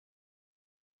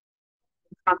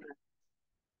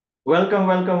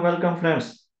Welcome,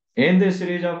 friends. In this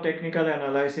series of technical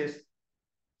analysis,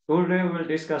 today we'll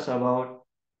discuss about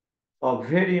a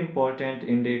very important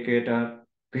indicator,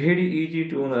 very easy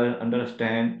to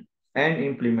understand and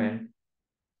implement,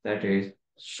 that is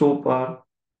super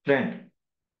trend.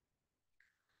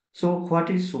 So, what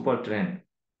is super trend?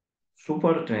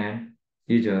 Super trend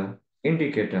is a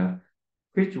indicator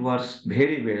which works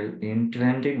very well in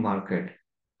trending market.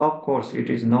 Of course,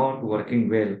 it is not working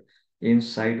well in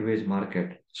sideways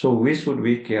market. So we should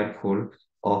be careful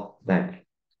of that.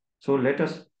 So let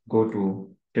us go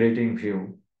to trading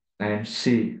view and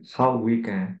see how we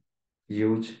can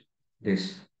use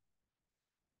this.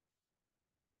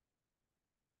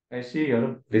 I see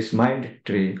here this mind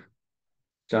tree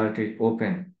chart is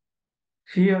open.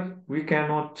 Here we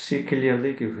cannot see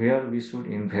clearly where we should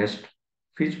invest,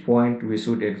 which point we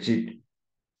should exit.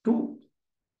 To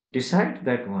decide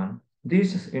that one,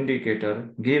 this indicator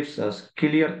gives us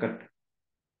clear cut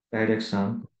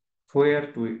direction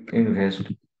where to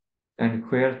invest and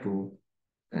where to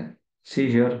uh, see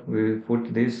here we will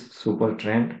put this super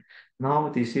trend. Now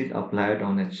this is applied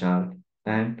on a chart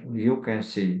and you can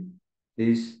see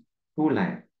these two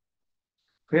lines.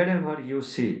 Wherever you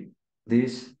see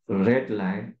this red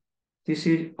line, this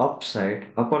is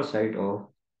upper side of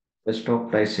the stock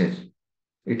prices.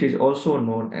 It is also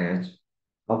known as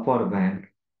upper band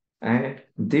and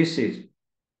this is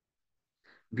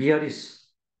bearish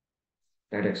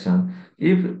direction.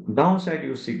 If downside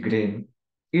you see green,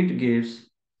 it gives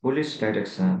bullish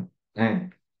direction.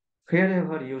 And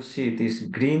wherever you see this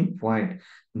green point,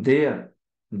 there,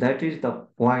 that is the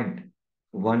point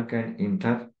one can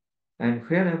enter. And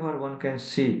wherever one can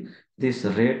see this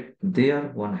red, there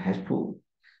one has to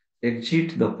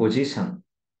exit the position.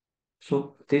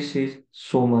 So this is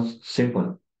so much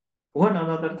simple. One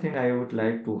another thing I would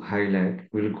like to highlight,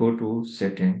 we'll go to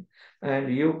setting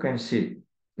and you can see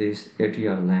this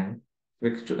ATR line,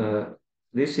 which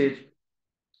this is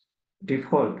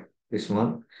default, this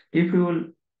one. If you will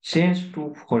change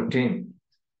to 14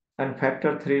 and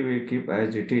factor 3 will keep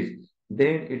as it is,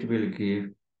 then it will give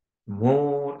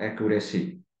more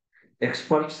accuracy.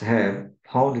 Experts have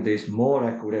found this more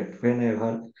accurate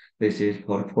whenever this is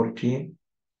for 14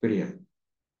 period.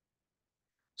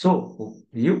 So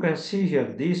you can see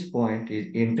here this point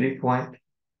is entry point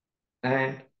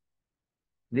and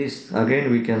this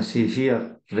again we can see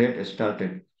here red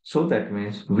started. So that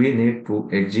means we need to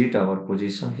exit our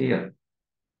position here.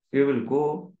 We will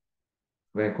go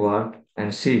backward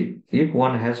and see if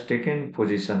one has taken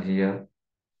position here,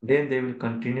 then they will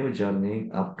continue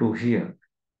journey up to here.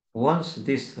 Once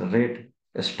this red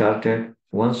started,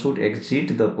 one should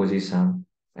exit the position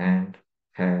and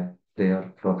have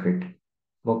their profit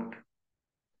booked.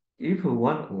 If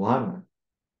one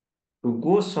to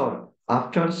go short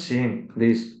after seeing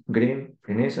this green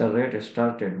finish a red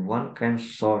started, one can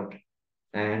short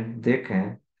and they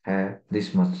can have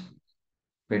this much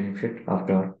benefit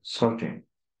after sorting.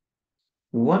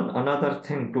 One another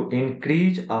thing to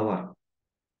increase our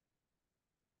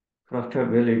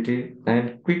profitability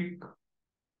and quick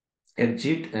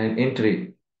exit and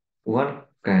entry, one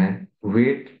can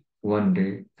wait 1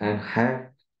 day and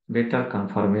have better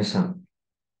confirmation.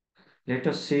 Let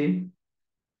us see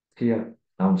here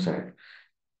downside.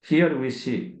 Here we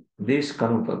see this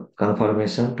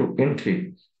confirmation to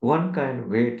entry. One can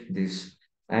wait this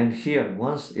and here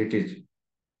once it is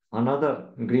another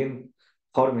green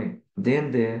forming,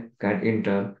 then they can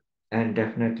enter and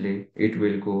definitely it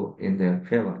will go in their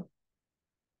favor.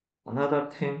 Another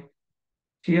thing,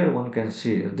 here one can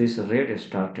see this red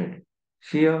started.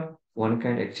 Here one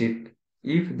can exit.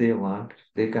 If they want,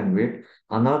 they can wait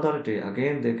another day.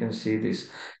 Again, they can see this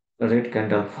red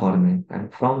candle forming,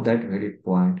 and from that very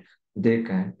point, they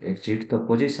can exit the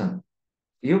position.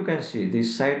 You can see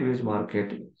this sideways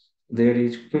market. There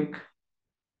is quick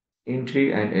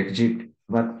entry and exit,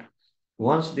 but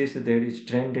once this there is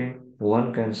trending,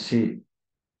 one can see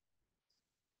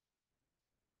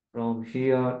from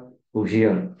here to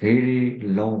here, very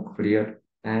long period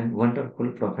and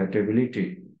wonderful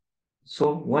profitability.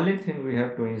 So only thing we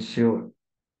have to ensure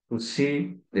to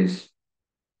see this.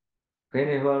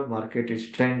 Whenever market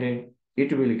is trending,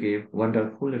 it will give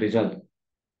wonderful result.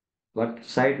 But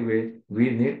sideways, we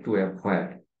need to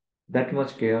avoid. That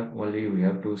much care only we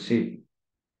have to see.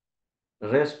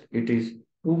 Rest, it is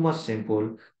too much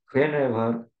simple.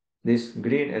 Whenever this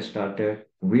green started,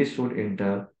 we should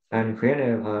enter, and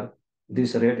whenever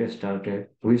this red started,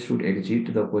 we should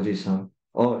exit the position.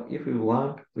 Or if we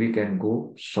want, we can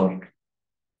go short.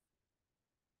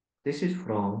 This is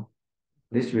from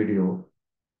this video.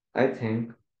 I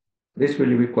think this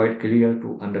will be quite clear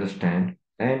to understand.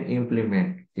 and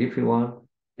implement. If you want,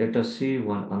 let us see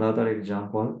one another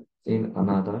example in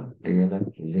another real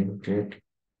and limited.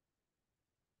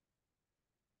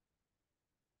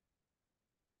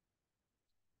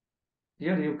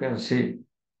 Here you can see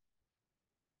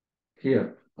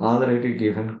here already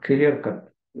given clear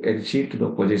cut exit the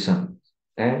position.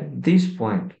 At this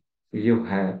point, you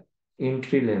have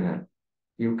entry level.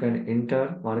 You can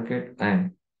enter market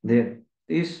and then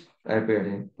this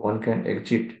appearing one can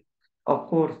exit. Of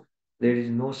course, there is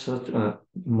no such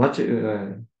much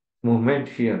movement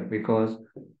here because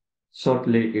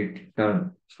shortly it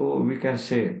turned. So we can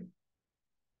say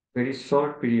very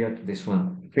short period this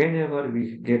one. Whenever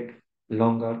we get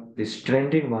longer, this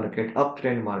trending market,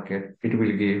 uptrend market, it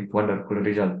will give wonderful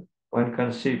result. One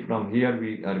can see from here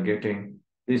we are getting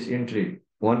this entry.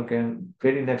 One can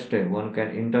very next day one can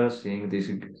enter seeing this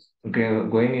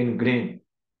going in green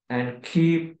and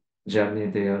keep journey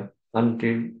there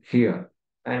until here.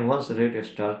 And once rate is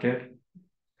started,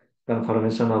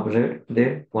 confirmation of rate,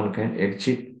 then one can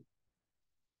exit.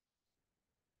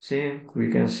 See,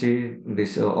 we can see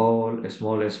this all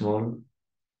small,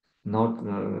 not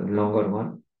longer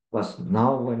one. But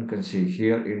now one can see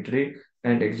here entry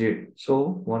and exit.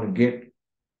 So one get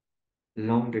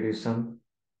long duration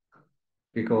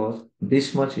because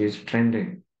this much is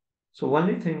trending. So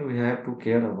only thing we have to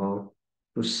care about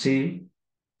to see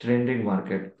trending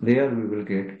market. There we will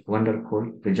get wonderful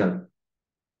result.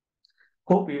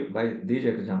 Hope you by these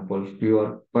examples you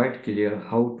are quite clear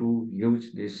how to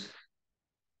use this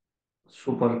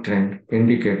super trend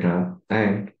indicator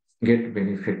and get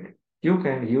benefit. You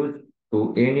can use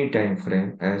to any time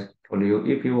frame as told you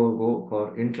if you will go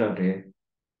for intraday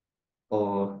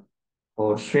or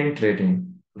swing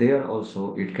trading, there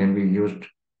also it can be used.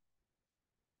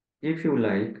 If you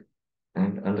like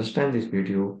and understand this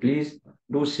video, please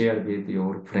do share with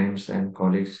your friends and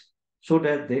colleagues so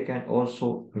that they can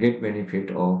also get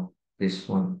benefit of this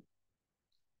one.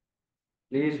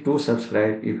 Please do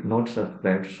subscribe if not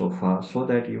subscribed so far so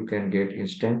that you can get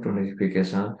instant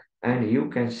notification and you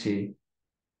can see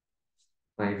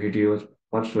my videos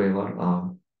whatsoever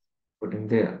I'm putting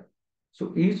there.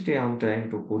 So each day I'm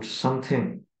trying to put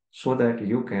something so that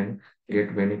you can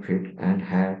get benefit and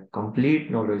have complete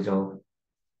knowledge of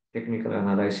technical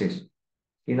analysis.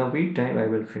 In a week time, I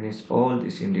will finish all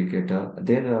this indicator.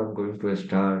 Then I'm going to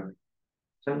start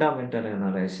fundamental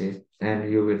analysis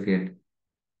and you will get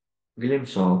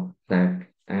glimpse of that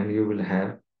and you will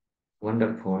have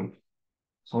wonderful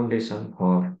foundation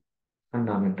for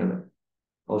fundamental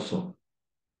also.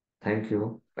 Thank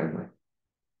you. Bye bye.